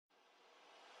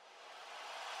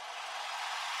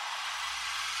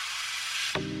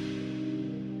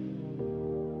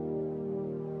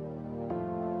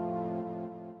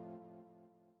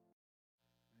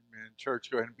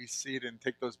church, go ahead and be seated and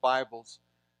take those Bibles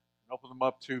and open them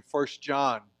up to 1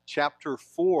 John chapter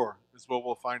 4 is where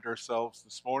we'll find ourselves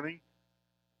this morning.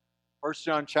 1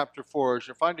 John chapter 4, as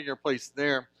you're finding your place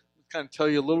there, I'll kind of tell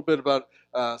you a little bit about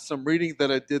some reading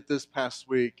that I did this past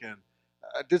week. And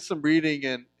I did some reading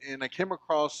and I came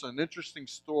across an interesting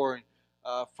story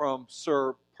from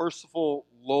Sir Percival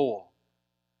Lowell.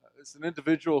 It's an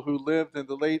individual who lived in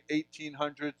the late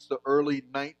 1800s, the early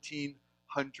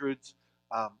 1900s.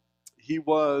 He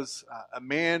was a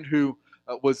man who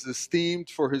was esteemed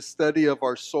for his study of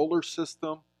our solar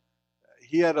system.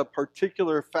 He had a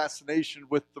particular fascination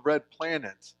with the red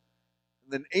planets.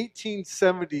 And then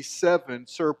 1877,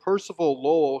 Sir Percival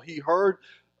Lowell, he heard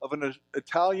of an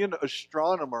Italian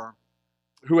astronomer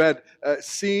who had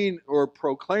seen or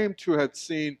proclaimed to have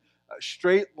seen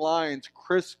straight lines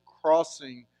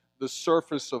crisscrossing the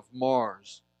surface of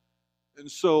Mars.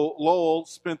 And so Lowell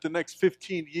spent the next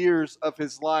 15 years of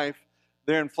his life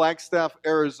there in Flagstaff,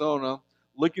 Arizona,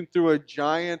 looking through a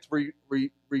giant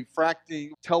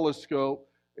refracting telescope,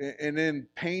 and in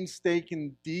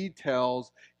painstaking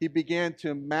details, he began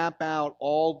to map out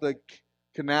all the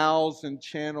canals and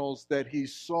channels that he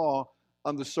saw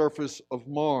on the surface of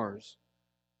Mars.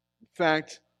 In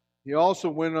fact, he also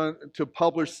went on to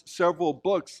publish several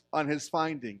books on his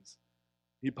findings.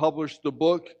 He published the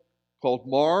book called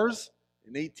Mars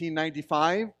in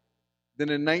 1895. Then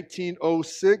in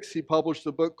 1906, he published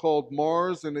a book called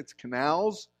Mars and Its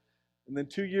Canals. And then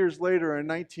 2 years later, in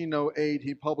 1908,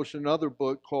 he published another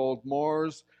book called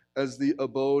Mars as the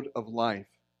Abode of Life.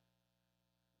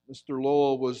 Mr.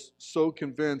 Lowell was so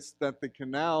convinced that the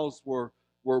canals were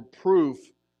proof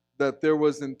that there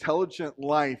was intelligent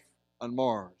life on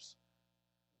Mars.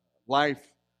 Life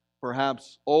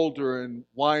perhaps older and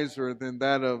wiser than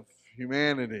that of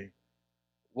humanity.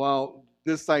 While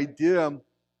this idea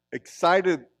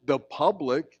excited the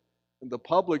public, and the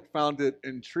public found it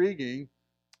intriguing,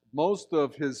 most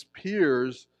of his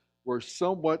peers were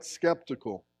somewhat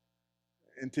skeptical.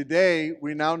 And today,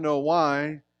 we now know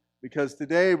why, because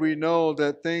today we know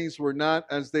that things were not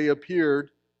as they appeared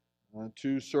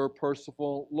to Sir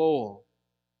Percival Lowell.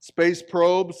 Space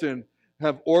probes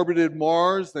have orbited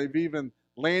Mars. They've even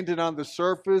landed on the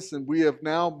surface, and we have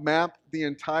now mapped the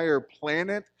entire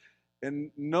planet,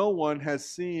 and no one has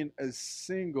seen a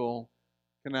single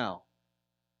canal.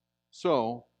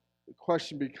 So the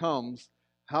question becomes,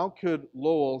 how could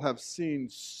Lowell have seen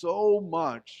so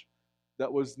much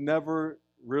that was never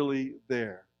really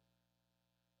there?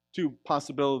 Two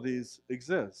possibilities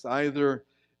exist. Either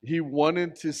he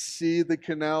wanted to see the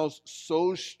canals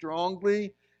so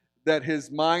strongly that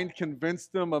his mind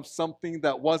convinced him of something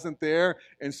that wasn't there,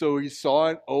 and so he saw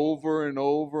it over and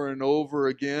over and over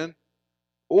again.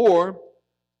 Or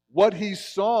what he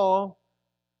saw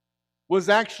was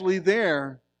actually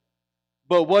there,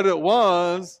 but what it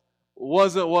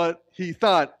wasn't what he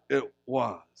thought it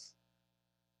was.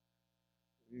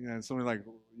 Something like,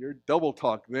 your double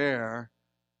talk there.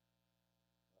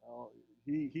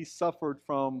 He suffered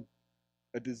from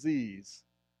a disease.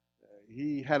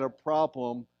 He had a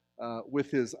problem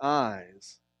with his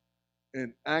eyes.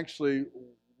 And actually,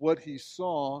 what he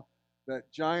saw,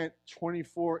 that giant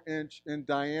 24-inch in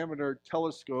diameter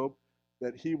telescope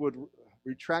that he would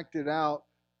retract it out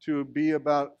to be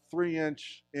about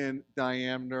 3-inch in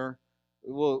diameter.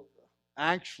 Well,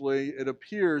 actually, it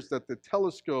appears that the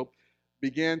telescope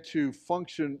began to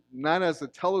function not as a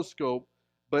telescope,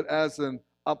 but as an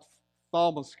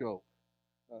ophthalmoscope,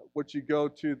 what you go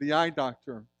to the eye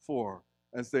doctor for,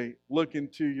 as they look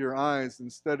into your eyes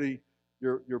and study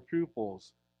your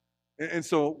pupils. And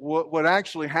so what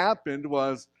actually happened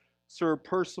was Sir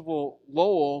Percival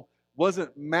Lowell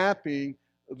wasn't mapping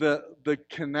the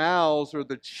canals or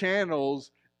the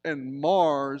channels in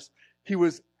Mars. He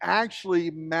was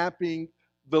actually mapping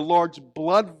the large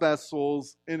blood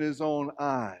vessels in his own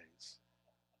eyes.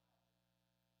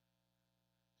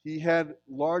 He had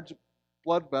large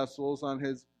blood vessels on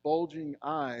his bulging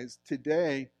eyes.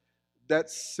 Today, that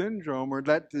syndrome or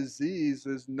that disease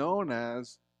is known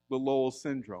as the Lowell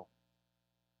syndrome.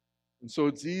 And so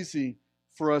it's easy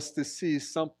for us to see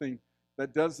something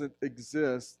that doesn't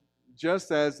exist,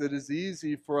 just as it is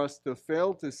easy for us to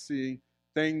fail to see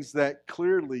things that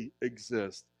clearly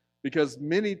exist. Because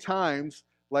many times,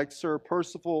 like Sir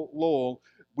Percival Lowell,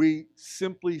 we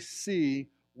simply see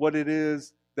what it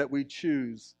is that we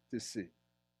choose to see.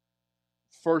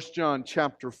 1 John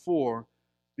chapter 4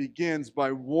 begins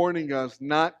by warning us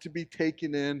not to be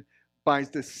taken in by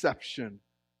deception.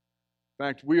 In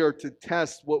fact, we are to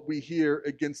test what we hear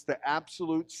against the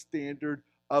absolute standard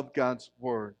of God's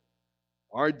Word.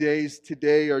 Our days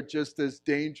today are just as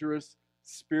dangerous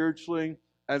spiritually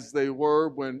as they were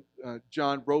when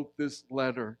John wrote this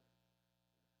letter.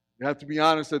 You have to be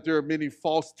honest that there are many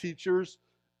false teachers,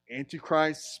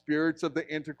 Antichrist, spirits of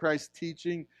the Antichrist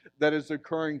teaching that is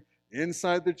occurring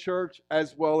inside the church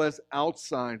as well as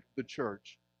outside the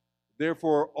church.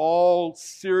 Therefore, all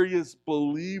serious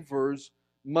believers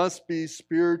must be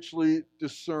spiritually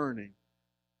discerning.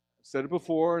 I've said it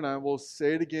before, and I will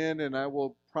say it again, and I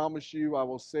will promise you I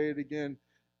will say it again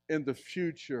in the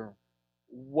future.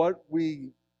 What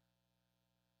we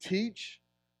teach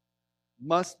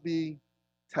must be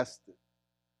tested.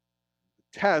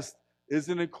 The test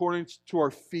isn't according to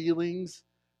our feelings,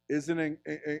 isn't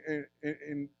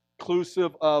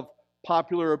inclusive of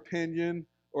popular opinion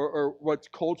or what's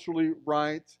culturally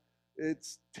right.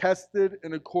 It's tested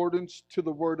in accordance to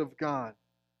the Word of God.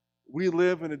 We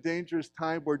live in a dangerous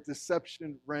time where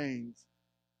deception reigns.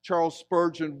 Charles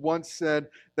Spurgeon once said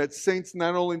that saints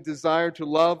not only desire to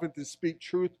love and to speak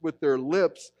truth with their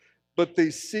lips, but they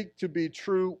seek to be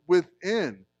true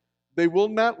within. They will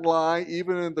not lie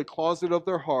even in the closet of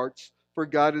their hearts, for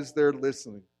God is there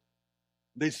listening.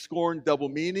 They scorn double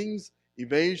meanings,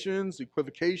 evasions,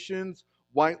 equivocations,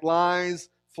 white lies,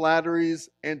 flatteries,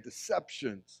 and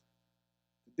deceptions.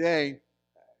 Today,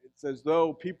 it's as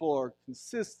though people are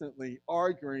consistently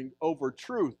arguing over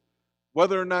truth,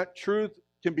 whether or not truth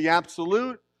can be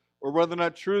absolute or whether or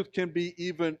not truth can be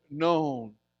even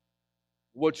known.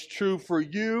 What's true for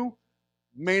you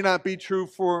may not be true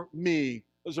for me.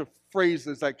 Those are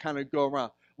phrases that kind of go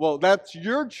around. Well, that's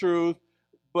your truth,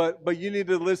 but you need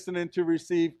to listen and to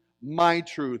receive my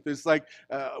truth. It's like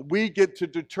we get to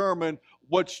determine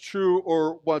what's true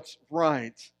or what's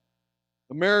right.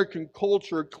 American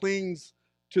culture clings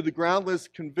to the groundless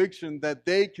conviction that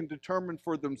they can determine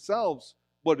for themselves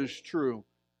what is true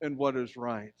and what is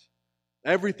right.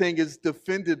 Everything is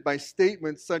defended by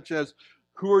statements such as,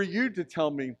 "Who are you to tell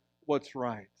me what's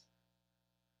right?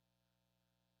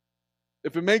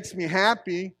 If it makes me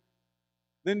happy,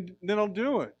 then I'll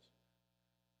do it.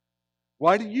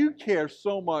 Why do you care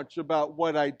so much about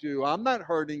what I do? I'm not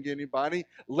hurting anybody.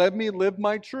 Let me live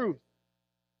my truth."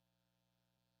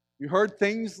 You heard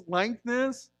things like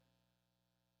this?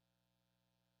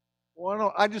 Well,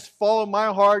 no, I just follow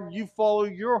my heart, you follow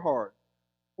your heart.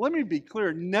 Let me be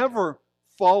clear, never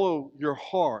follow your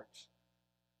heart.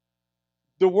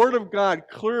 The Word of God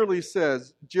clearly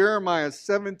says, Jeremiah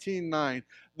 17:9,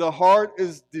 the heart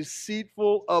is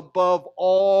deceitful above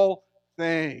all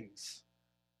things.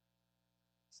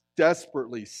 It's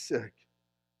desperately sick.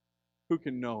 Who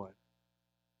can know it?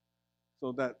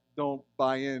 So that don't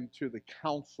buy into the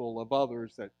counsel of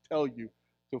others that tell you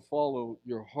to follow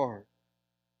your heart.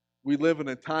 We live in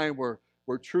a time where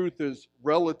truth is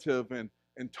relative and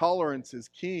tolerance is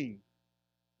king.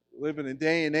 We live in a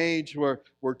day and age where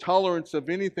tolerance of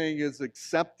anything is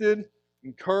accepted,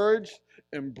 encouraged,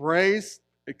 embraced,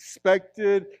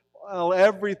 expected, well,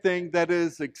 everything that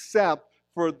is except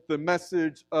for the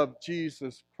message of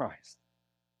Jesus Christ.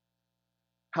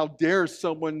 How dare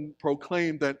someone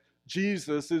proclaim that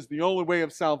Jesus is the only way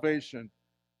of salvation?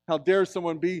 How dare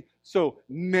someone be so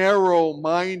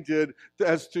narrow-minded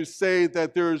as to say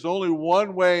that there is only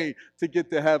one way to get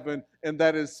to heaven, and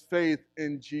that is faith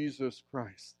in Jesus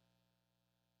Christ.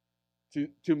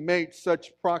 To make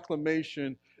such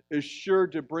proclamation is sure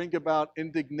to bring about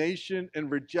indignation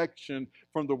and rejection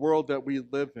from the world that we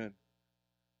live in.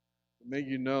 May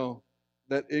you know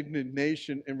that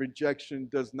indignation and rejection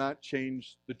does not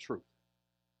change the truth.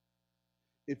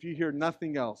 If you hear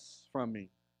nothing else from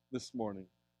me this morning,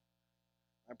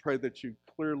 I pray that you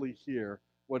clearly hear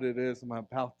what it is I'm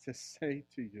about to say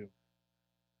to you.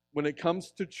 When it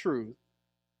comes to truth,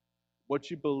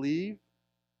 what you believe,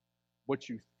 what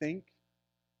you think,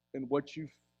 and what you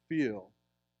feel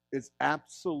is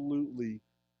absolutely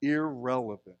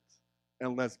irrelevant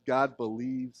unless God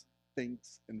believes,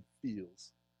 thinks, and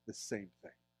feels the same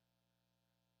thing.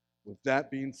 With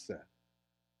that being said,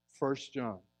 1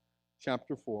 John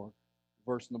chapter 4,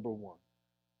 verse number 1.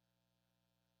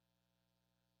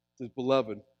 It says,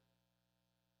 "Beloved,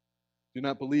 do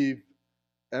not believe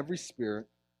every spirit,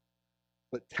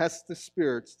 but test the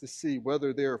spirits to see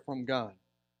whether they are from God.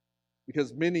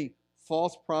 Because many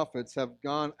false prophets have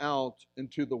gone out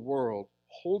into the world."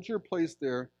 Hold your place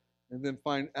there and then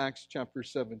find Acts chapter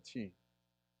 17.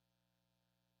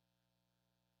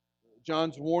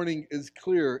 John's warning is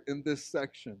clear in this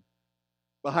section.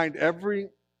 Behind every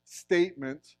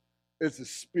statement is a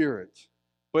spirit,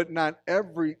 but not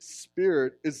every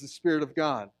spirit is the Spirit of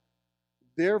God.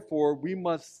 Therefore, we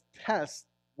must test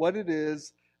what it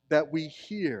is that we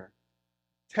hear.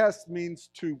 Test means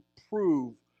to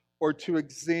prove or to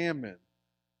examine.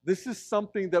 This is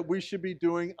something that we should be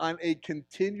doing on a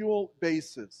continual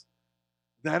basis.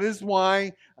 That is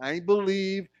why I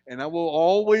believe, and I will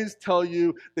always tell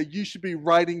you, that you should be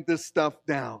writing this stuff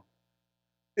down.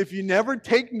 If you never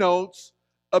take notes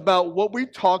about what we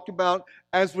talked about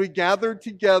as we gather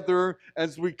together,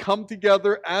 as we come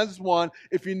together as one,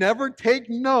 if you never take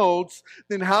notes,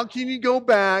 then how can you go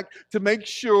back to make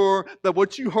sure that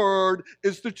what you heard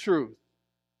is the truth?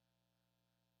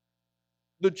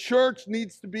 The church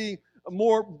needs to be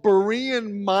more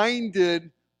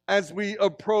Berean-minded as we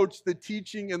approach the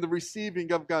teaching and the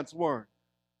receiving of God's word.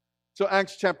 So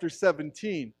Acts chapter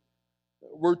 17,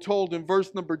 we're told in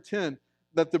verse number 10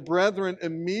 that the brethren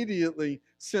immediately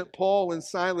sent Paul and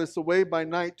Silas away by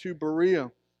night to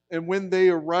Berea. And when they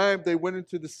arrived, they went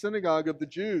into the synagogue of the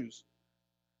Jews.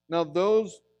 Now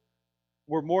those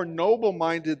were more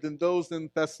noble-minded than those in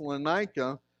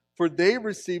Thessalonica, for they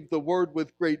received the word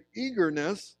with great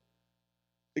eagerness,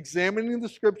 examining the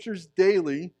scriptures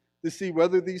daily to see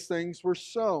whether these things were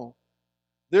so.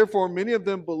 Therefore, many of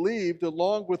them believed,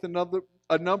 along with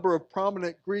a number of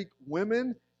prominent Greek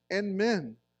women and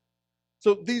men.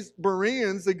 So these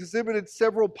Bereans exhibited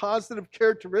several positive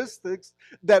characteristics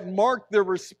that marked their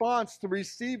response to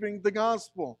receiving the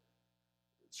gospel.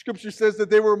 Scripture says that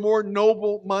they were more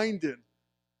noble-minded.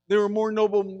 They were more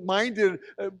noble-minded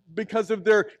because of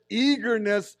their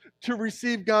eagerness to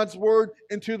receive God's word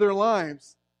into their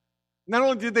lives. Not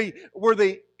only were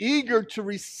they eager to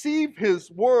receive his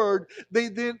word, they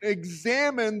then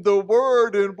examined the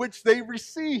word in which they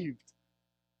received.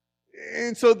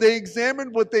 And so they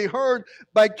examined what they heard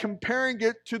by comparing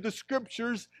it to the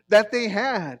scriptures that they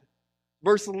had.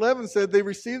 Verse 11 said they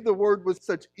received the word with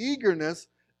such eagerness,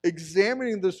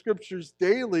 examining the scriptures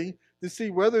daily to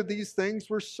see whether these things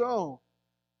were so.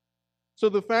 So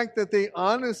the fact that they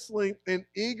honestly and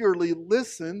eagerly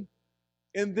listened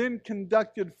and then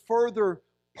conducted further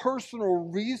personal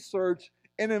research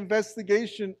and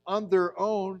investigation on their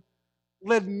own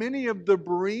led many of the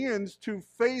Bereans to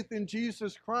faith in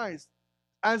Jesus Christ,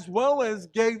 as well as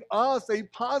gave us a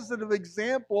positive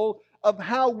example of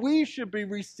how we should be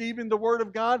receiving the Word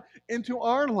of God into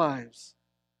our lives.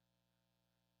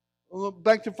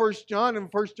 Back to 1 John, in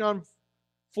 1 John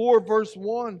 4, verse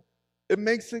 1, it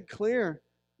makes it clear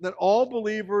that all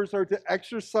believers are to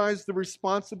exercise the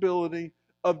responsibility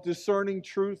of discerning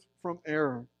truth from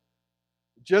error.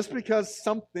 Just because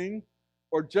something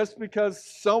or just because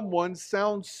someone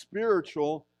sounds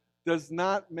spiritual does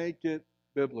not make it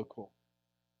biblical.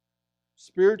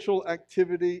 Spiritual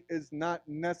activity is not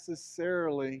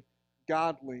necessarily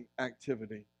godly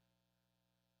activity.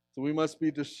 So we must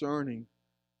be discerning.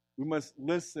 We must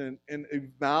listen and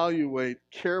evaluate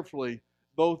carefully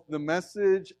both the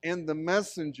message and the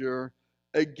messenger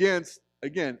against,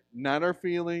 again, not our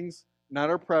feelings, not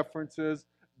our preferences,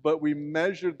 but we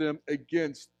measure them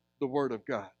against the Word of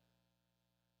God.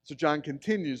 So John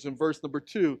continues in verse number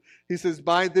 2. He says,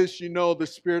 by this you know the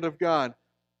Spirit of God.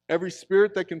 Every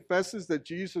spirit that confesses that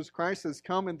Jesus Christ has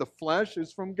come in the flesh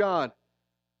is from God.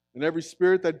 And every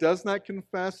spirit that does not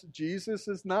confess Jesus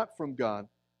is not from God.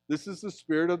 This is the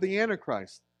spirit of the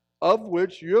Antichrist, of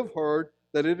which you have heard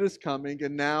that it is coming,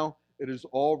 and now it is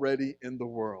already in the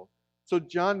world. So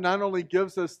John not only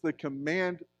gives us the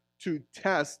command to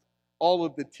test all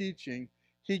of the teaching,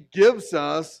 he gives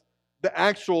us the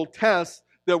actual test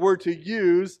that we're to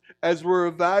use as we're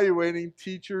evaluating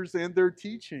teachers and their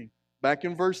teaching. Back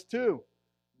in verse 2,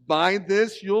 by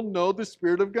this you'll know the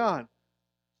Spirit of God.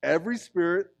 Every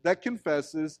spirit that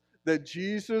confesses that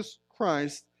Jesus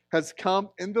Christ has come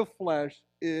in the flesh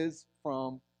is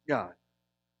from God.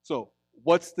 So,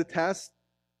 what's the test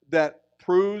that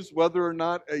proves whether or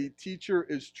not a teacher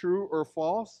is true or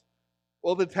false?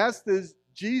 Well, the test is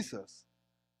Jesus.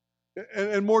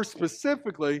 And more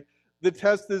specifically, the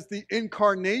test is the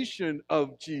incarnation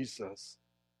of Jesus.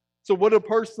 So what a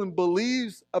person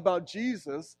believes about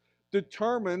Jesus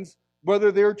determines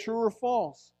whether they're true or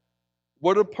false.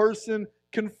 What a person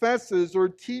confesses or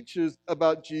teaches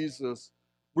about Jesus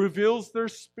reveals their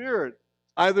spirit.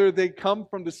 Either they come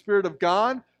from the Spirit of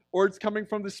God or it's coming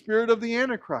from the spirit of the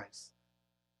Antichrist.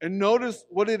 And notice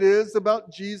what it is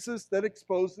about Jesus that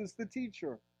exposes the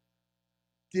teacher.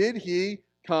 Did he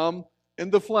come in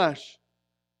the flesh?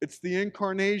 It's the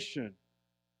incarnation.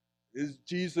 Is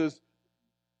Jesus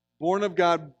born of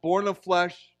God, born of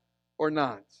flesh, or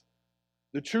not?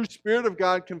 The true Spirit of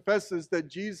God confesses that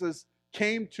Jesus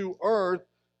came to earth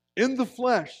in the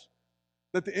flesh,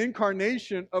 that the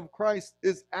incarnation of Christ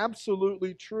is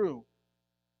absolutely true.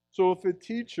 So if a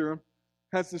teacher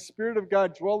has the Spirit of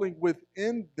God dwelling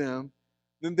within them,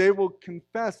 then they will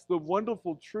confess the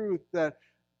wonderful truth that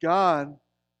God,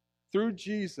 through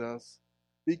Jesus,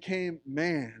 became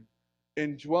man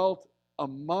and dwelt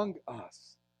among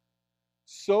us,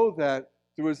 so that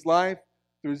through his life,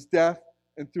 through his death,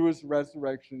 and through his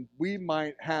resurrection, we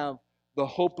might have the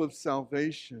hope of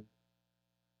salvation.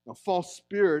 Now, false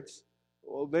spirits,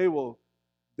 well, they will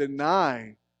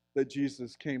deny that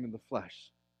Jesus came in the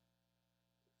flesh.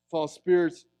 False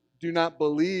spirits do not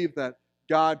believe that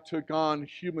God took on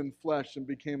human flesh and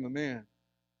became a man.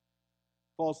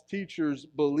 False teachers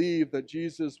believe that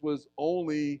Jesus was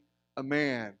only a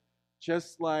man,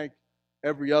 just like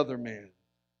every other man.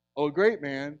 Oh, a great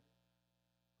man,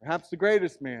 perhaps the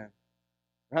greatest man.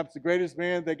 Perhaps the greatest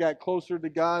man that got closer to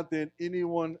God than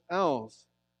anyone else.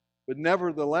 But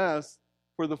nevertheless,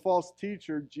 for the false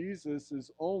teacher, Jesus is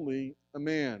only a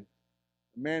man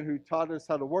who taught us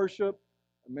how to worship,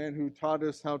 a man who taught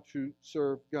us how to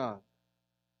serve God.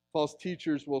 False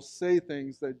teachers will say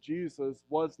things that Jesus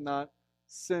was not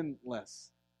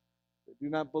sinless. They do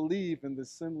not believe in the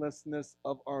sinlessness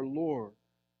of our Lord.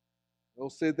 They'll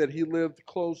say that he lived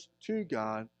close to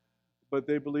God, but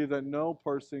they believe that no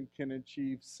person can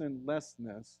achieve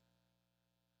sinlessness.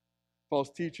 False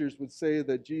teachers would say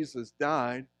that Jesus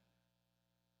died,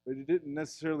 but he didn't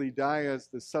necessarily die as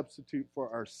the substitute for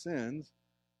our sins.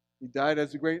 He died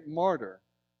as a great martyr,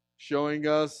 showing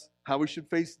us how we should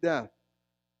face death,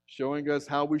 showing us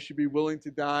how we should be willing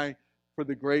to die for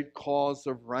the great cause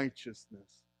of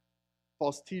righteousness.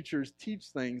 False teachers teach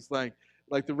things like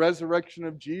the resurrection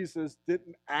of Jesus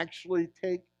didn't actually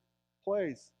take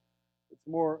place. It's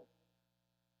more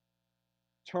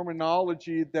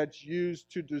terminology that's used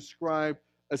to describe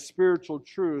a spiritual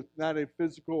truth, not a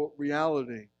physical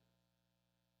reality. I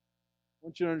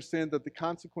want you to understand that the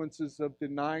consequences of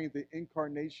denying the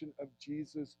incarnation of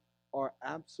Jesus are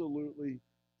absolutely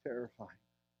terrifying.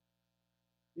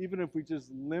 Even if we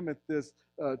just limit this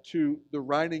to the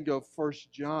writing of 1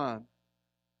 John,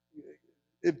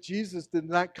 if Jesus did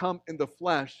not come in the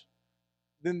flesh,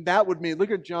 then that would mean,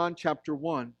 look at John chapter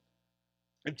 1.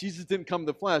 If Jesus didn't come in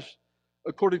the flesh,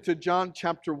 according to John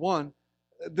chapter 1,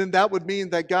 then that would mean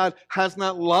that God has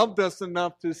not loved us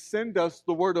enough to send us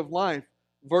the word of life.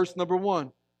 Verse number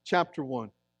 1, chapter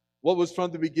 1. What was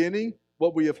from the beginning,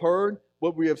 what we have heard,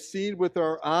 what we have seen with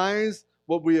our eyes,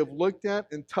 what we have looked at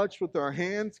and touched with our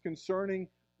hands concerning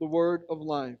the word of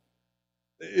life.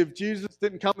 If Jesus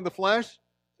didn't come in the flesh,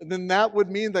 then that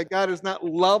would mean that God has not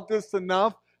loved us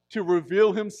enough to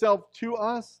reveal himself to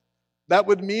us. That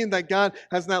would mean that God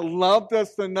has not loved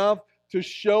us enough to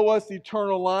show us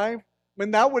eternal life.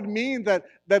 And that would mean that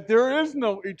there is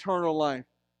no eternal life.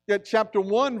 Yet chapter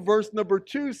 1, verse number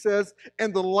 2 says,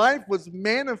 "And the life was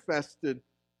manifested,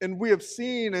 and we have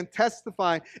seen and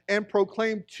testify and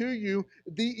proclaim to you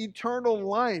the eternal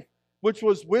life, which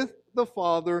was with the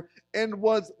Father and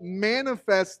was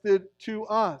manifested to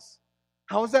us."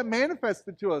 How is that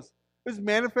manifested to us? It's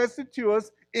manifested to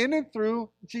us in and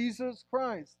through Jesus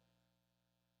Christ.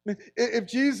 If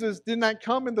Jesus did not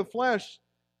come in the flesh,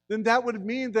 then that would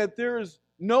mean that there is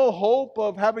no hope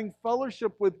of having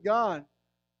fellowship with God.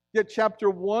 Yet chapter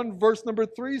 1, verse number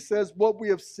 3 says, "What we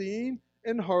have seen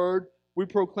and heard, we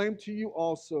proclaim to you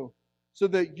also, so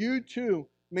that you too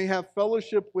may have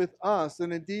fellowship with us.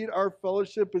 And indeed, our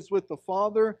fellowship is with the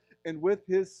Father and with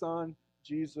his Son,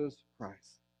 Jesus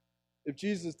Christ." If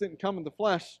Jesus didn't come in the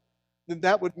flesh, then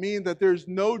that would mean that there's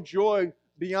no joy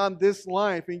beyond this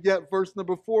life. And yet, verse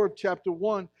number 4 of chapter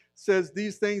 1 says,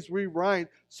 "These things we write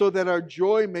so that our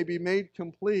joy may be made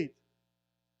complete."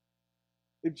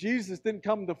 If Jesus didn't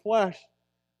come in the flesh,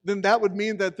 then that would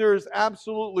mean that there is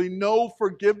absolutely no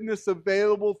forgiveness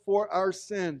available for our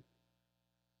sin.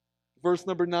 Verse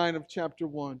number 9 of chapter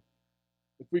 1.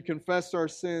 "If we confess our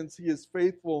sins, he is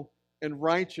faithful and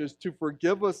righteous to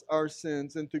forgive us our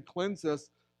sins and to cleanse us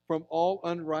from all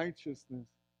unrighteousness."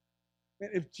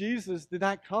 And if Jesus did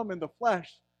not come in the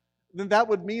flesh, then that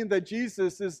would mean that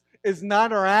Jesus is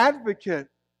not our advocate,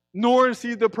 nor is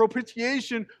he the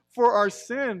propitiation for our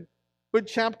sin. But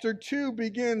chapter 2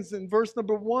 begins in verse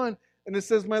number 1, and it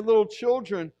says, "My little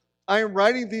children, I am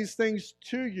writing these things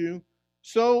to you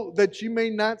so that you may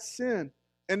not sin.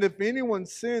 And if anyone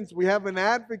sins, we have an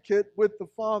advocate with the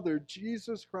Father,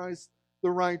 Jesus Christ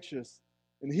the righteous.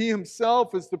 And he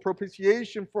himself is the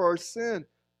propitiation for our sin,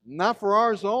 not for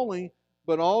ours only,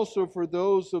 but also for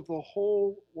those of the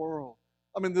whole world."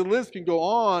 I mean, the list can go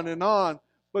on,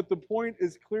 but the point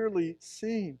is clearly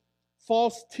seen.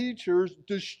 False teachers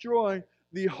destroy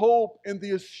the hope and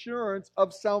the assurance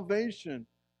of salvation.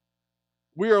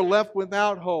 We are left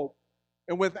without hope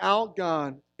and without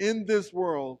God in this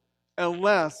world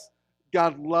unless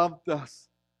God loved us.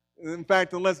 In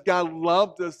fact, unless God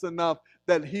loved us enough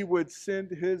that he would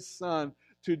send his Son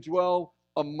to dwell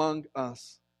among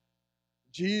us.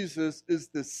 Jesus is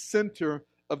the center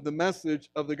of the message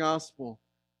of the gospel.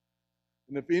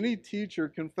 And if any teacher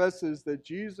confesses that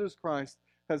Jesus Christ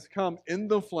has come in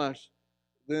the flesh,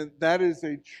 then that is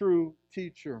a true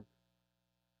teacher.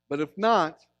 But if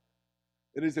not,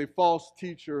 it is a false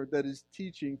teacher that is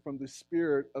teaching from the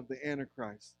spirit of the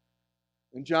Antichrist.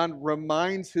 And John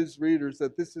reminds his readers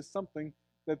that this is something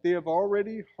that they have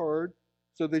already heard,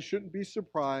 so they shouldn't be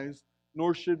surprised,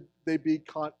 nor should they be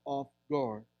caught off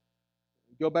guard.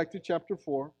 Go back to chapter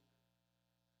 4.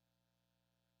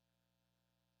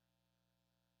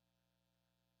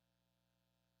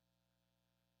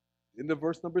 Into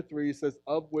verse number 3, he says,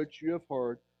 of which you have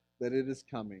heard that it is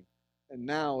coming, and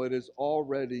now it is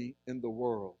already in the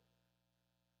world.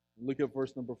 Look at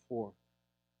verse number 4.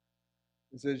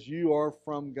 It says, you are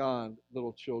from God,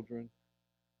 little children.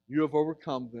 You have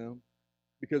overcome them,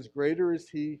 because greater is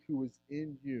he who is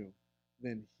in you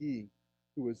than he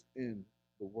who is in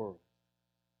the world.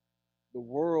 The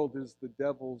world is the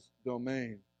devil's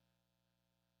domain.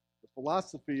 The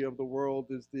philosophy of the world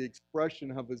is the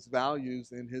expression of his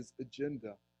values and his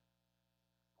agenda.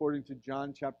 According to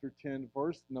John chapter 10,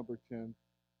 verse number 10,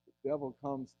 the devil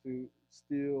comes to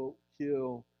steal,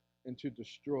 kill, and to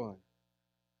destroy.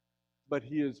 But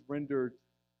he is rendered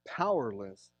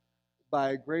powerless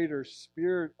by a greater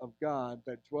Spirit of God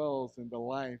that dwells in the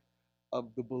life of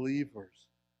the believers.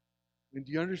 And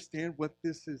do you understand what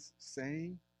this is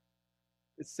saying?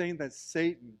 It's saying that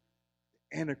Satan,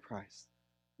 the Antichrist,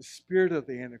 the spirit of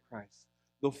the Antichrist,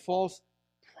 the false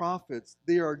prophets,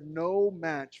 they are no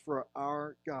match for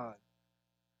our God.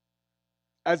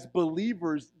 As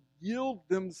believers yield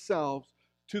themselves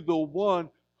to the one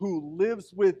who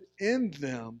lives within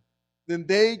them, then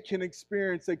they can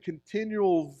experience a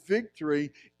continual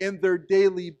victory in their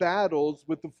daily battles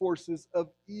with the forces of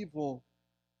evil.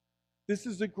 This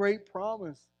is a great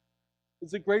promise.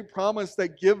 It's a great promise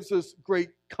that gives us great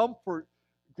comfort,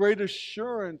 great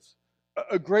assurance,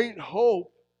 a great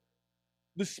hope.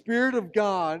 The Spirit of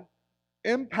God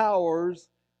empowers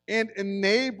and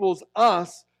enables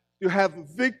us to have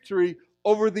victory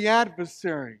over the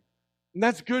adversary. And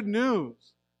that's good news.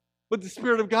 But the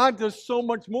Spirit of God does so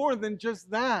much more than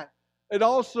just that. It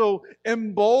also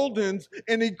emboldens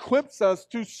and equips us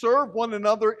to serve one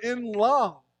another in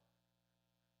love.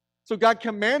 So God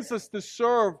commands us to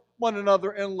serve one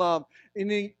another in love. And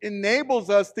He enables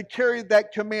us to carry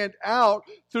that command out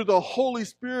through the Holy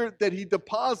Spirit that He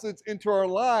deposits into our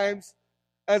lives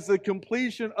as the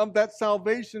completion of that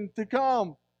salvation to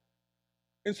come.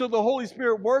 And so the Holy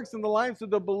Spirit works in the lives of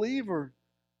the believer,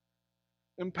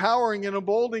 empowering and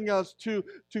emboldening us to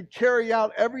carry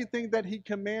out everything that He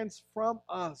commands from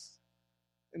us.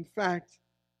 In fact,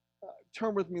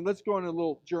 turn with me. Let's go on a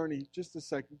little journey just a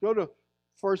second. Go to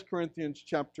 1 Corinthians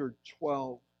chapter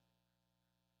 12.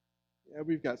 Yeah,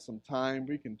 we've got some time.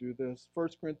 We can do this. 1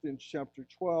 Corinthians chapter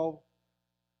 12.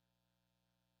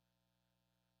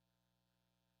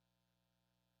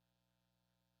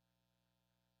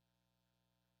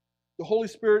 The Holy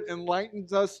Spirit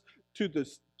enlightens us to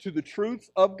the truths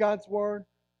of God's Word.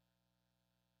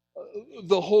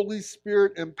 The Holy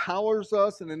Spirit empowers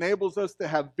us and enables us to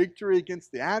have victory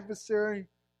against the adversary.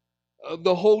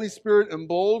 The Holy Spirit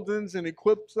emboldens and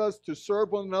equips us to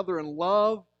serve one another in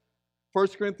love. 1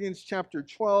 Corinthians chapter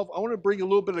 12. I want to bring a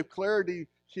little bit of clarity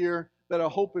here that I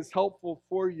hope is helpful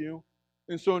for you.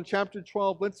 And so in chapter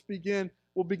 12, let's begin.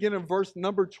 We'll begin in verse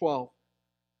number 12.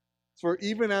 For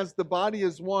even as the body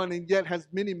is one and yet has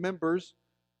many members,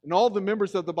 and all the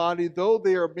members of the body, though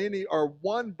they are many, are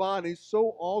one body,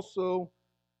 so also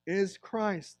is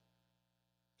Christ.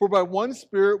 For by one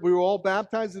Spirit we were all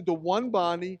baptized into one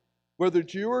body, whether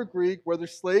Jew or Greek, whether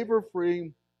slave or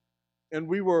free, and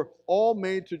we were all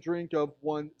made to drink of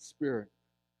one Spirit.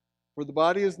 For the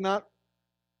body is not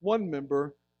one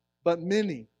member, but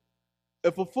many.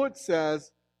 If a foot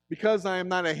says, because I am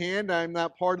not a hand, I am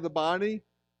not part of the body,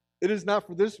 it is not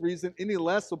for this reason any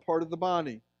less a part of the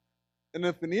body. And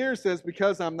if an ear says,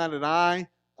 because I'm not an eye,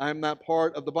 I am not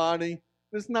part of the body,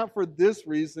 it is not for this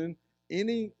reason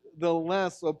any the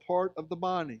less a part of the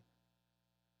body.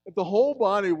 If the whole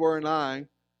body were an eye,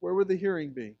 where would the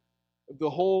hearing be? If the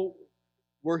whole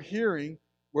were hearing,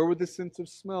 where would the sense of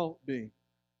smell be?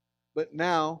 But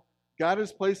now, God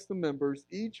has placed the members,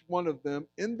 each one of them,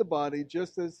 in the body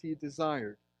just as He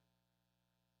desired.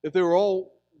 If they were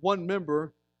all one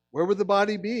member, where would the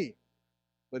body be?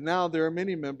 But now there are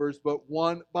many members, but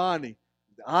one body.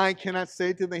 The eye cannot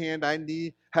say to the hand, I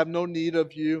have no need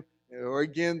of you. Or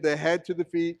again, the head to the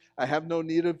feet, I have no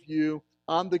need of you.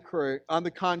 On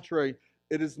the contrary,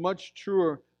 it is much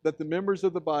truer that the members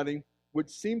of the body which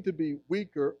seem to be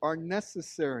weaker, are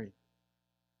necessary.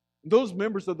 Those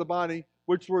members of the body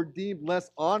which were deemed less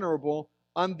honorable,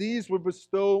 on these would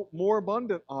bestow more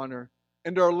abundant honor,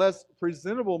 and our less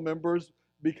presentable members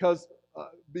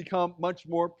become much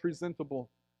more presentable.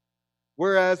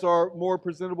 Whereas our more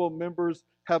presentable members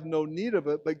have no need of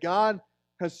it, but God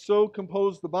has so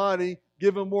composed the body,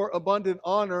 given more abundant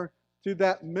honor to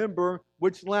that member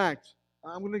which lacked.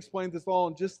 I'm going to explain this all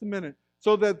in just a minute.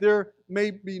 So that there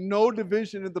may be no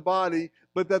division in the body,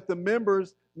 but that the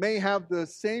members may have the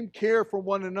same care for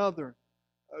one another.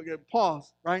 Okay,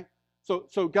 pause, right?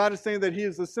 So God is saying that He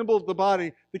has assembled the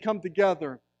body to come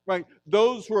together, right?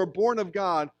 Those who are born of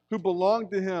God, who belong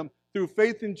to Him through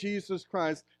faith in Jesus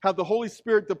Christ, have the Holy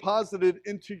Spirit deposited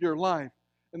into your life.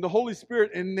 And the Holy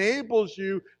Spirit enables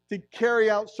you to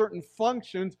carry out certain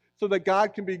functions so that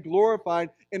God can be glorified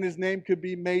and His name could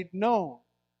be made known.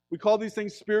 We call these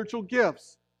things spiritual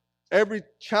gifts. Every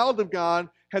child of God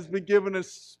has been given a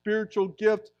spiritual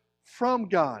gift from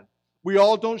God. We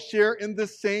all don't share in the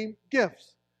same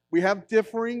gifts. We have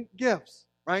differing gifts,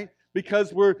 right?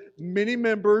 Because we're many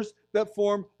members that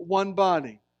form one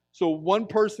body. So one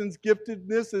person's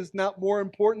giftedness is not more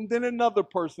important than another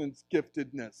person's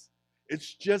giftedness.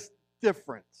 It's just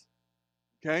different,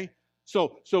 okay?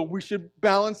 So we should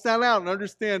balance that out and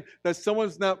understand that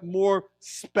someone's not more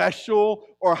special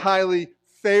or highly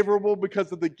favorable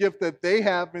because of the gift that they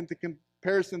have in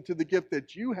comparison to the gift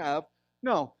that you have.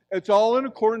 No, it's all in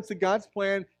accordance to God's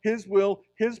plan, His will,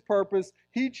 His purpose.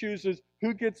 He chooses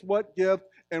who gets what gift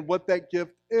and what that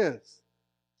gift is.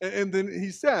 And then He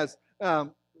says,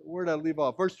 where did I leave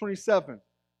off? Verse 27.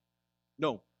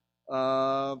 No,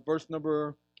 verse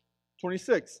number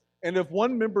 26. And if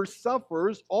one member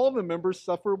suffers, all the members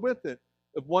suffer with it.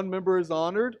 If one member is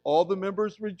honored, all the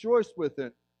members rejoice with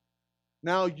it.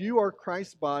 Now you are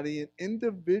Christ's body and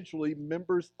individually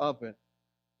members of it.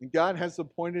 And God has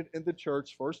appointed in the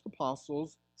church first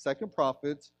apostles, second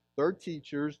prophets, third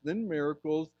teachers, then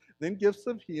miracles, then gifts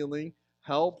of healing,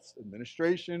 helps,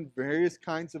 administration, various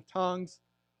kinds of tongues.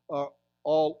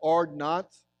 All are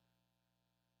not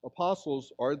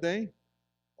apostles, are they?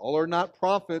 All are not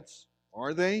prophets,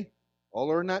 are they?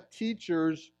 All are not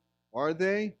teachers, are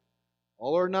they?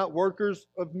 All are not workers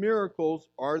of miracles,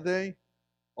 are they?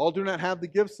 All do not have the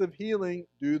gifts of healing,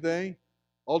 do they?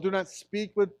 All do not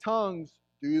speak with tongues,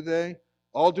 do they?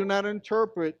 All do not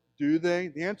interpret, do they?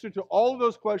 The answer to all of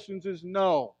those questions is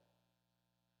no.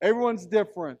 Everyone's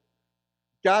different.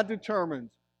 God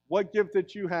determines what gift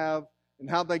that you have and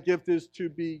how that gift is to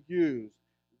be used.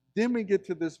 Then we get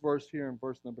to this verse here in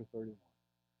verse number 31.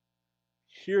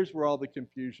 Here's where all the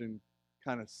confusion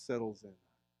kind of settles in.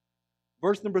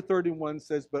 Verse number 31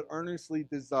 says, but earnestly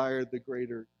desire the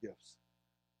greater gifts.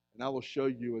 And I will show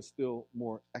you a still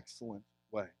more excellent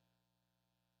way.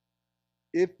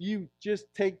 If you just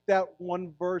take that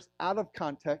one verse out of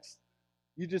context,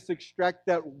 you just extract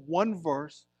that one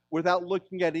verse without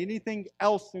looking at anything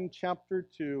else in chapter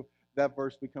 2,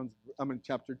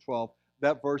 chapter 12,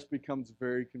 that verse becomes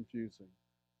very confusing.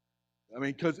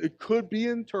 Because it could be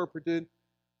interpreted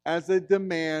as a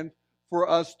demand for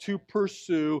us to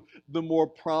pursue the more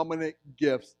prominent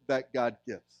gifts that God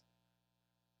gives.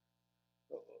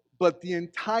 But the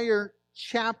entire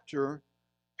chapter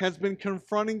has been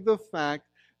confronting the fact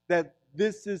that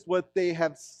this is what they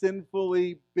have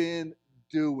sinfully been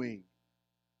doing.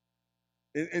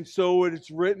 And so it is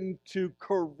written to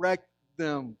correct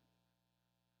them.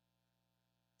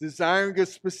 Desiring a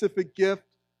specific gift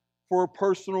for a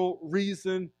personal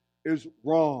reason is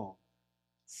wrong,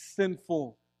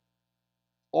 sinful.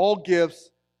 All gifts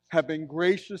have been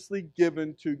graciously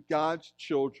given to God's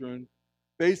children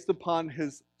based upon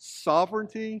His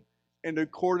sovereignty in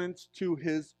accordance to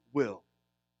His will.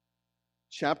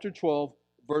 Chapter 12,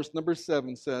 verse number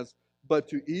 7 says, but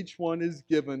to each one is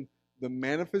given the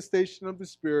manifestation of the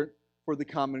Spirit for the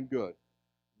common good.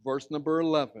 Verse number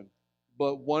 11,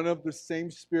 but one of the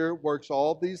same Spirit works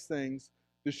all these things,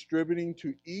 distributing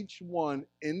to each one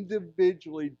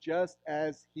individually just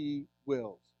as He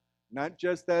wills. Not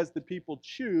just as the people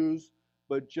choose,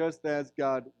 but just as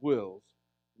God wills.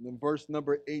 And then verse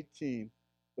number 18,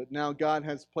 but now God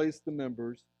has placed the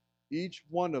members, each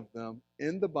one of them,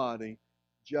 in the body,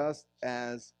 just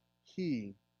as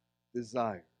He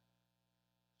desired.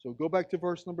 So go back to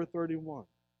verse number 31.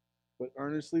 But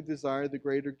earnestly desire the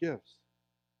greater gifts.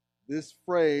 This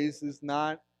phrase is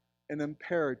not an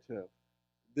imperative.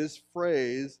 This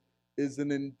phrase is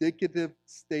an indicative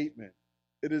statement.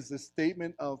 It is a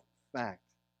statement of fact.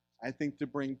 I think to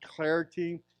bring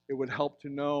clarity, it would help to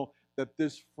know that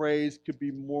this phrase could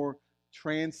be more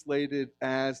translated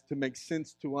as, to make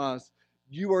sense to us,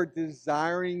 you are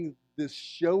desiring the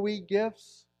showy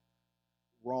gifts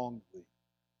wrongly.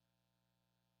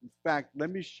 In fact, let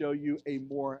me show you a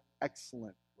more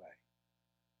excellent way.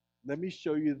 Let me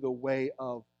show you the way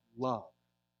of love.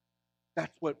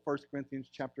 That's what 1 Corinthians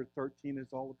chapter 13 is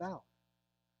all about.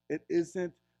 It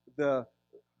isn't the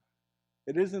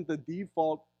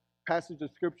default passage of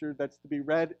Scripture that's to be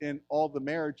read in all the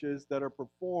marriages that are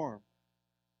performed.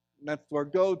 And that's our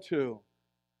go-to.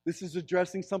 This is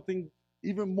addressing something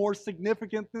even more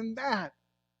significant than that.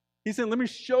 He said, let me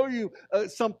show you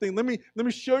something. Let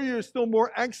me show you a still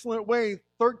more excellent way.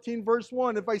 13 verse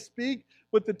 1, if I speak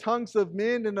with the tongues of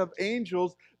men and of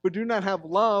angels, but do not have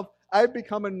love, I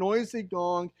become a noisy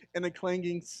gong and a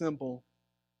clanging cymbal.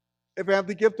 If I have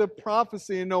the gift of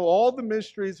prophecy and know all the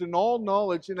mysteries and all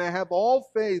knowledge, and I have all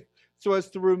faith so as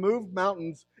to remove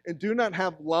mountains, and do not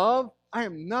have love, I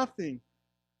am nothing.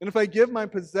 And if I give my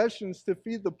possessions to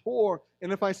feed the poor,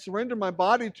 and if I surrender my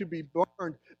body to be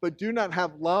burned, but do not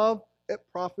have love, it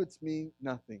profits me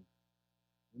nothing.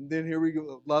 And then here we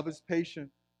go. Love is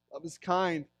patient. Love is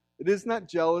kind. It is not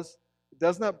jealous. It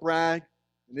does not brag.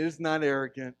 And it is not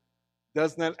arrogant. It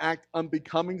does not act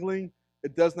unbecomingly.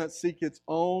 It does not seek its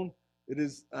own. It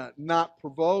is not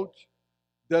provoked.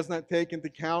 It does not take into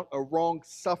account a wrong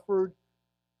suffered.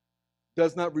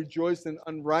 Does not rejoice in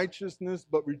unrighteousness,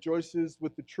 but rejoices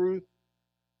with the truth.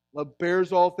 Love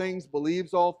bears all things,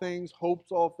 believes all things,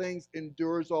 hopes all things,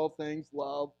 endures all things.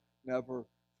 Love never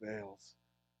fails.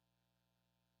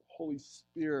 The Holy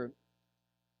Spirit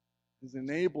has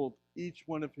enabled each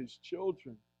one of His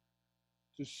children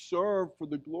to serve for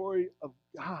the glory of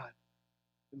God.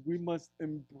 And we must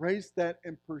embrace that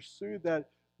and pursue that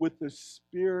with the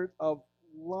spirit of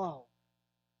love.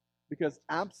 Because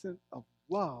absent of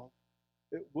love,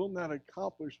 it will not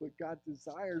accomplish what God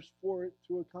desires for it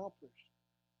to accomplish.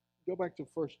 Go back to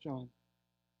 1 John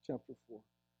chapter 4.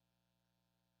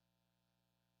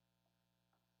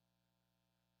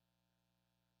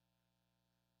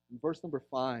 In verse number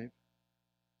 5, it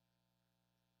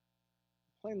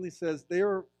plainly says, they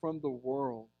are from the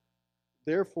world.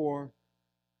 Therefore,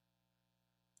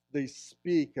 they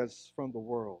speak as from the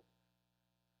world,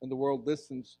 and the world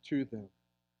listens to them.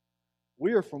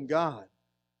 We are from God.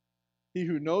 He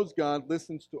who knows God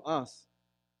listens to us.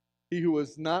 He who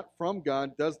is not from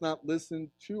God does not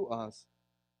listen to us.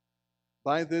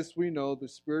 By this we know the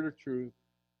spirit of truth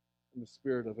and the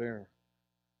spirit of error.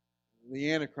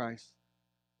 The Antichrist,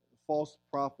 the false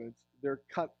prophets, they're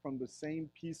cut from the same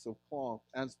piece of cloth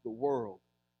as the world.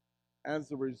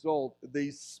 As a result, they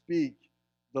speak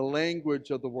the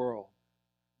language of the world.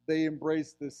 They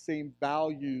embrace the same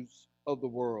values of the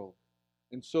world.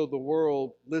 And so the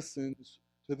world listens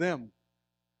to them.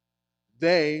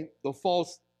 They, the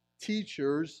false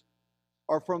teachers,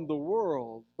 are from the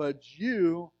world, but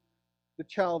you, the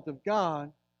child of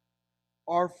God,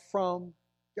 are from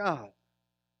God.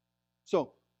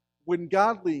 So when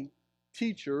godly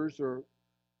teachers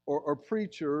or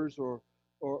preachers or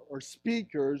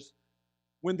speakers,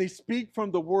 when they speak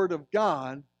from the Word of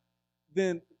God,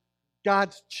 then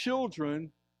God's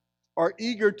children are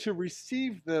eager to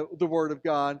receive the Word of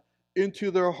God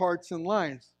into their hearts and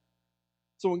lives.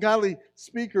 So when godly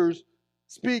speakers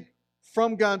speak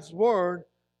from God's Word,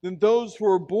 then those who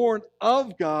are born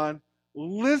of God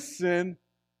listen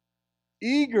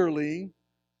eagerly,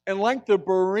 and like the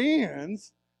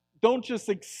Bereans, don't just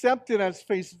accept it as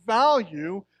face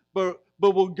value, but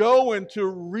will go into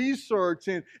research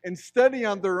and study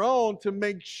on their own to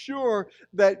make sure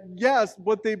that, yes,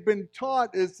 what they've been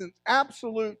taught is an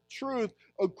absolute truth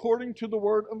according to the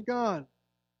Word of God.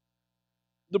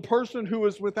 The person who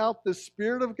is without the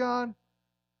Spirit of God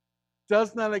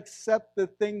does not accept the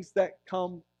things that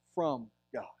come from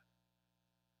God.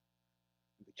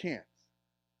 They can't.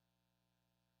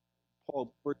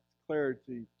 Paul brings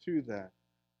clarity to that.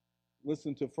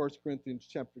 Listen to 1 Corinthians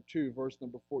chapter 2, verse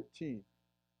number 14.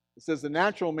 It says, the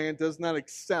natural man does not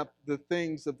accept the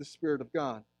things of the Spirit of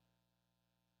God,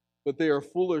 but they are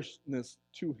foolishness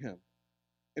to him.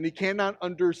 And he cannot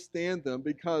understand them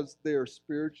because they are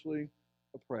spiritually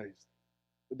appraised.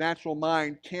 The natural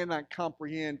mind cannot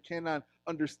comprehend, cannot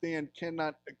understand,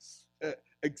 cannot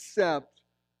accept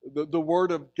the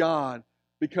Word of God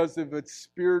because of its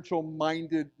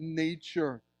spiritual-minded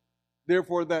nature.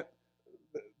 Therefore, that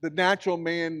the natural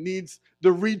man needs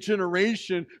the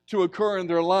regeneration to occur in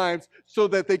their lives so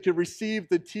that they can receive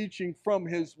the teaching from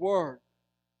His Word.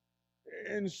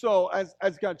 And so,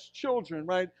 as God's children,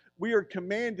 right, we are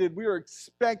commanded, we are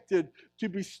expected to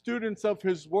be students of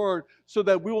His Word so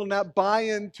that we will not buy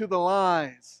into the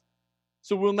lies.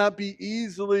 So we'll not be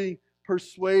easily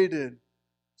persuaded.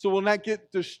 So we'll not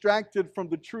get distracted from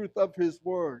the truth of His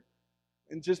Word.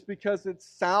 And just because it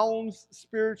sounds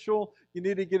spiritual, you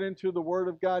need to get into the Word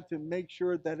of God to make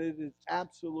sure that it is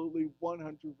absolutely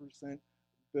 100%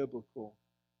 biblical.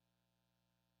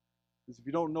 Because if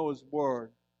you don't know His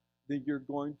Word, then you're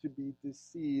going to be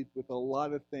deceived with a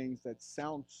lot of things that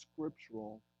sound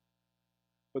scriptural,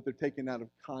 but they're taken out of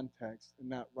context and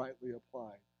not rightly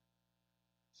applied.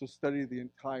 So study the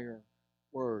entire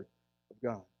Word of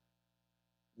God.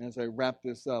 And as I wrap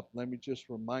this up, let me just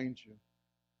remind you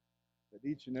that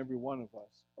each and every one of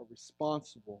us are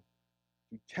responsible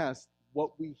to test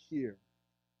what we hear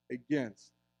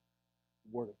against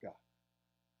the Word of God.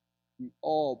 We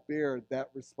all bear that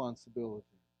responsibility.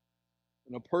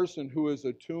 And a person who is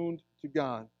attuned to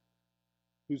God,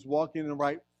 who's walking in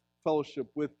right fellowship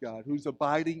with God, who's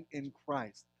abiding in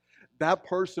Christ, that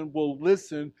person will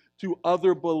listen to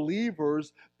other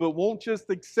believers, but won't just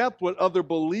accept what other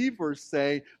believers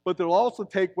say, but they'll also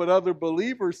take what other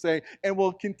believers say and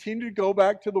will continue to go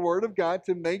back to the Word of God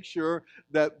to make sure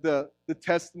that the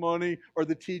testimony or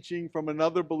the teaching from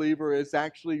another believer is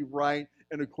actually right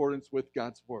in accordance with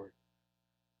God's Word.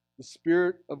 The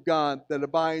Spirit of God that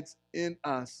abides in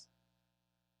us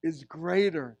is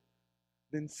greater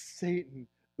than Satan,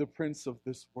 the prince of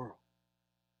this world.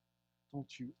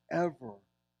 Don't you ever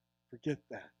forget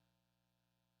that.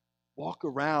 Walk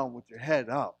around with your head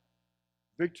up.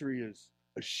 Victory is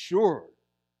assured.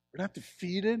 We're not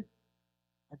defeated.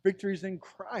 Our victory is in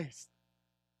Christ.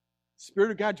 The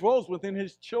Spirit of God dwells within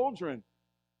His children.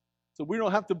 So we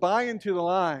don't have to buy into the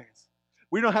lies.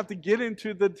 We don't have to get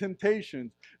into the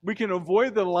temptations. We can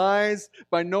avoid the lies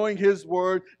by knowing His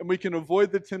Word, and we can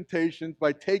avoid the temptations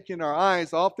by taking our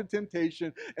eyes off the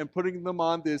temptation and putting them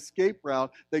on the escape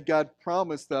route that God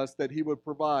promised us that He would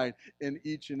provide in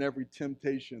each and every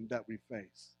temptation that we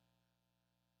face.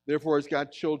 Therefore, as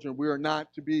God's children, we are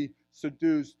not to be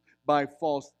seduced by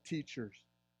false teachers.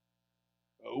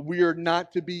 We are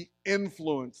not to be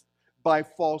influenced by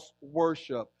false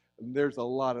worship. And there's a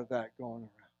lot of that going around.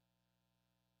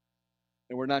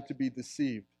 And we're not to be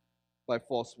deceived by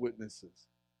false witnesses.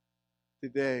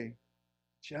 Today,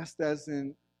 just as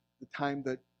in the time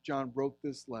that John wrote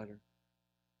this letter,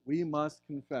 we must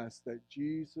confess that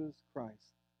Jesus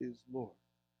Christ is Lord.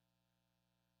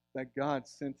 That God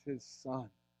sent His Son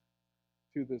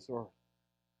to this earth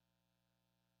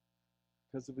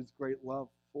because of His great love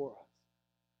for us.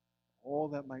 All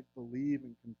that might believe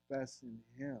and confess in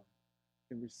Him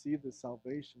can receive the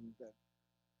salvation that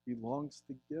He longs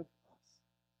to give us.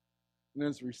 And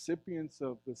as recipients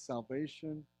of the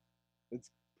salvation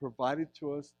that's provided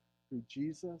to us through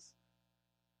Jesus,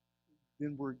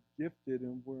 then we're gifted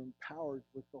and we're empowered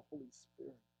with the Holy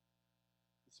Spirit.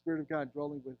 The Spirit of God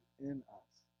dwelling within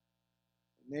us,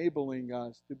 enabling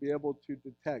us to be able to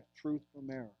detect truth from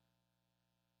error,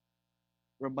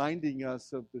 reminding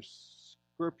us of the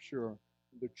Scripture,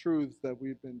 the truths that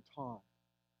we've been taught,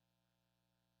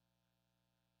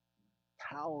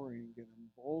 empowering and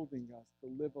emboldening us to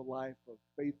live a life of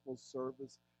faithful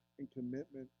service and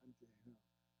commitment unto Him.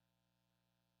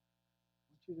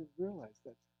 I want you to realize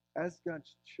that as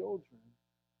God's children,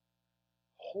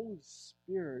 Holy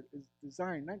Spirit is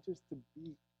desiring not just to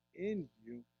be in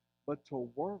you, but to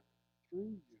work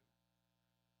through you.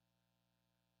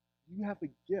 You have a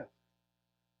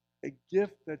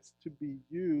gift that's to be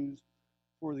used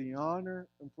for the honor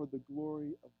and for the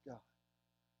glory of God.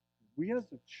 We as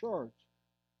a church,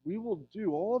 we will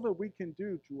do all that we can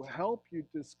do to help you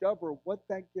discover what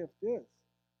that gift is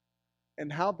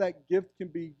and how that gift can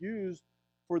be used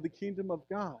for the kingdom of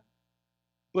God.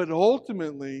 But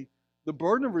ultimately, the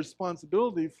burden of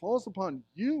responsibility falls upon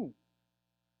you.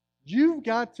 You've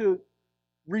got to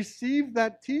receive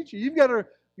that teaching.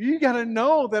 You got to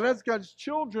know that as God's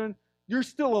children, you're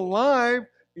still alive,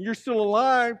 and you're still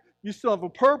alive. You still have a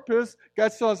purpose.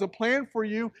 God still has a plan for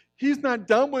you. He's not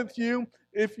done with you.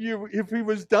 If He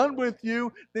was done with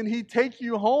you, then He'd take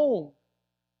you home.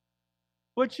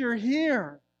 But you're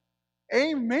here.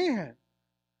 Amen.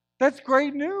 That's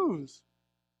great news.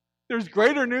 There's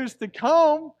greater news to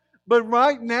come, but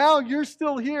right now you're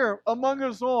still here among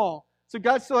us all. So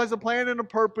God still has a plan and a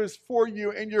purpose for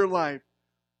you in your life.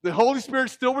 The Holy Spirit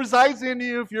still resides in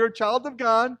you if you're a child of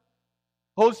God.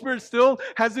 Holy Spirit still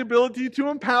has the ability to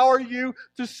empower you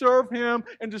to serve Him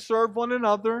and to serve one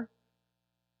another.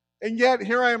 And yet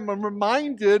here I am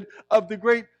reminded of the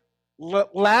great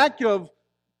lack of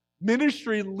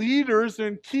ministry leaders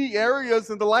in key areas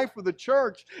in the life of the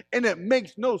church, and it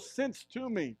makes no sense to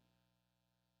me.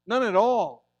 None at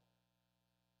all.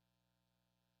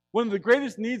 One of the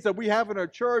greatest needs that we have in our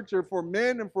church are for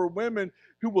men and for women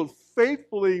who will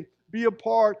faithfully be a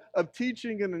part of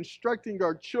teaching and instructing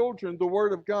our children the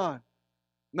Word of God.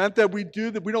 Not that we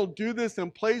don't do this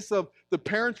in place of the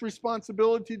parents'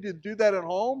 responsibility to do that at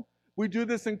home. We do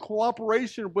this in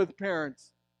cooperation with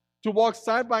parents, to walk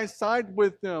side by side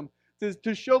with them,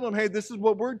 to show them, hey, this is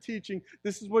what we're teaching,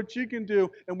 this is what you can do,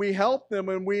 and we help them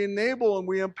and we enable and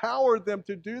we empower them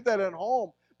to do that at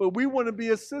home. But we want to be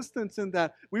assistants in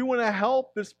that. We want to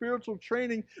help the spiritual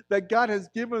training that God has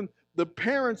given the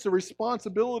parents a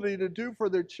responsibility to do for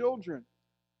their children.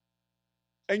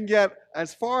 And yet,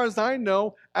 as far as I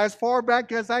know, as far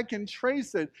back as I can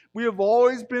trace it, we have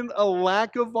always been a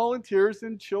lack of volunteers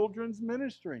in children's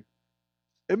ministry.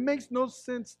 It makes no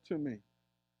sense to me.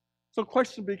 So the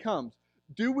question becomes,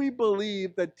 do we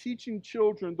believe that teaching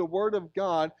children the Word of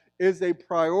God is a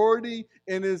priority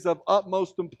and is of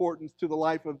utmost importance to the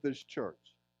life of this church?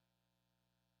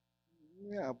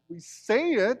 Yeah, we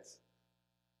say it,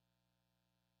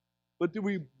 but do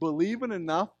we believe it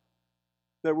enough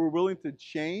that we're willing to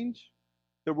change,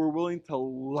 that we're willing to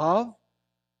love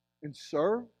and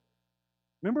serve?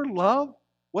 Remember love?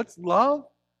 What's love?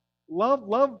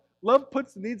 Love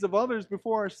puts the needs of others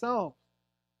before ourselves.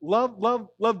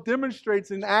 Love demonstrates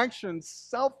in action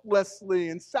selflessly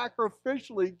and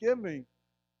sacrificially giving.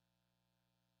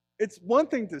 It's one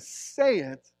thing to say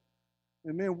it,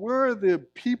 and man, we're the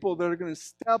people that are going to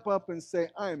step up and say,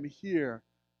 I am here.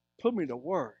 Put me to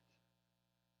work.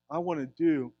 I want to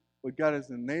do what God has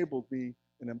enabled me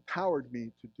and empowered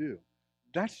me to do.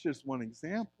 That's just one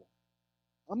example.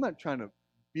 I'm not trying to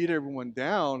beat everyone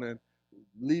down and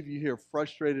leave you here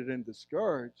frustrated and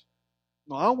discouraged.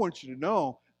 No, I want you to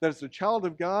know that as a child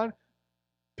of God,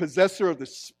 possessor of the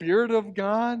Spirit of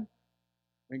God,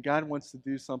 and God wants to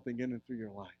do something in and through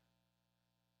your life.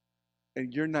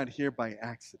 And you're not here by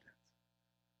accident.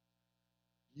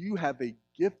 You have a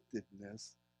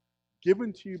giftedness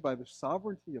given to you by the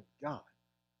sovereignty of God.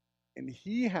 And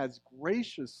He has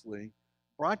graciously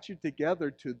brought you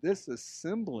together to this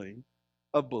assembly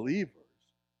of believers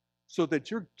so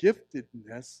that your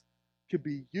giftedness could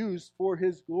be used for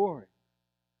His glory.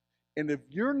 And if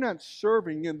you're not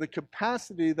serving in the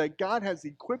capacity that God has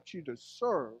equipped you to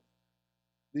serve,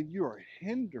 then you are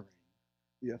hindering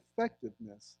the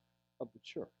effectiveness of the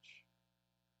church.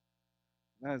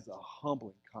 That is a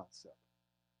humbling concept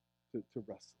to wrestle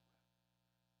with.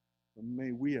 But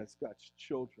may we as God's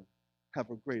children have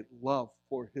a great love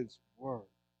for His Word.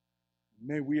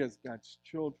 May we as God's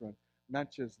children not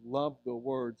just love the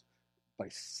words by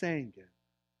saying it,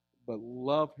 but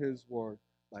love His Word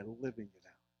by living it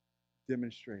out,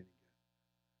 demonstrating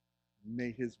it.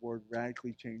 May His Word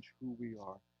radically change who we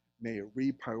are. May it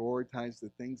reprioritize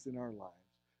the things in our lives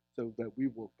so that we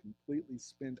will completely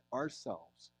spend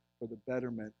ourselves for the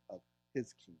betterment of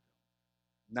His kingdom.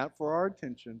 Not for our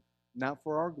attention, not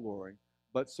for our glory,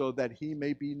 but so that He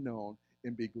may be known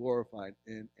and be glorified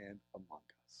in and among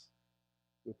us.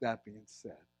 With that being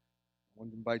said, I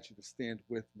want to invite you to stand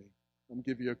with me. I'm going to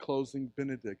give you a closing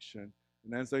benediction.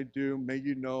 And as I do, may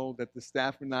you know that the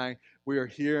staff and I, we are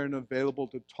here and available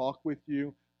to talk with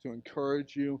you, to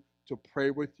encourage you, to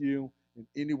pray with you in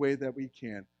any way that we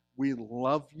can. We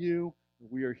love you,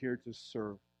 and we are here to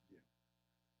serve you.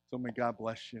 So may God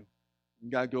bless you.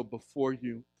 And God go before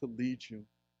you to lead you,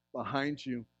 behind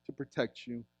you to protect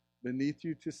you, beneath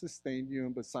you to sustain you,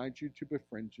 and beside you to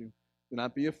befriend you. Do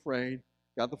not be afraid.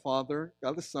 God the Father,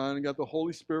 God the Son, and God the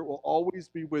Holy Spirit will always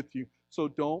be with you. So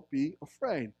don't be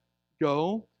afraid.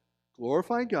 Go,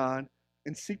 glorify God,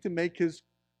 and seek to make His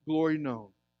glory known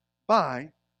by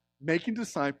making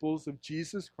disciples of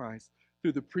Jesus Christ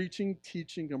through the preaching,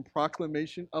 teaching, and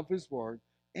proclamation of His Word,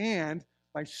 and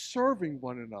by serving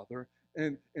one another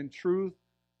in truth,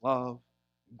 love,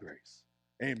 and grace.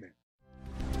 Amen.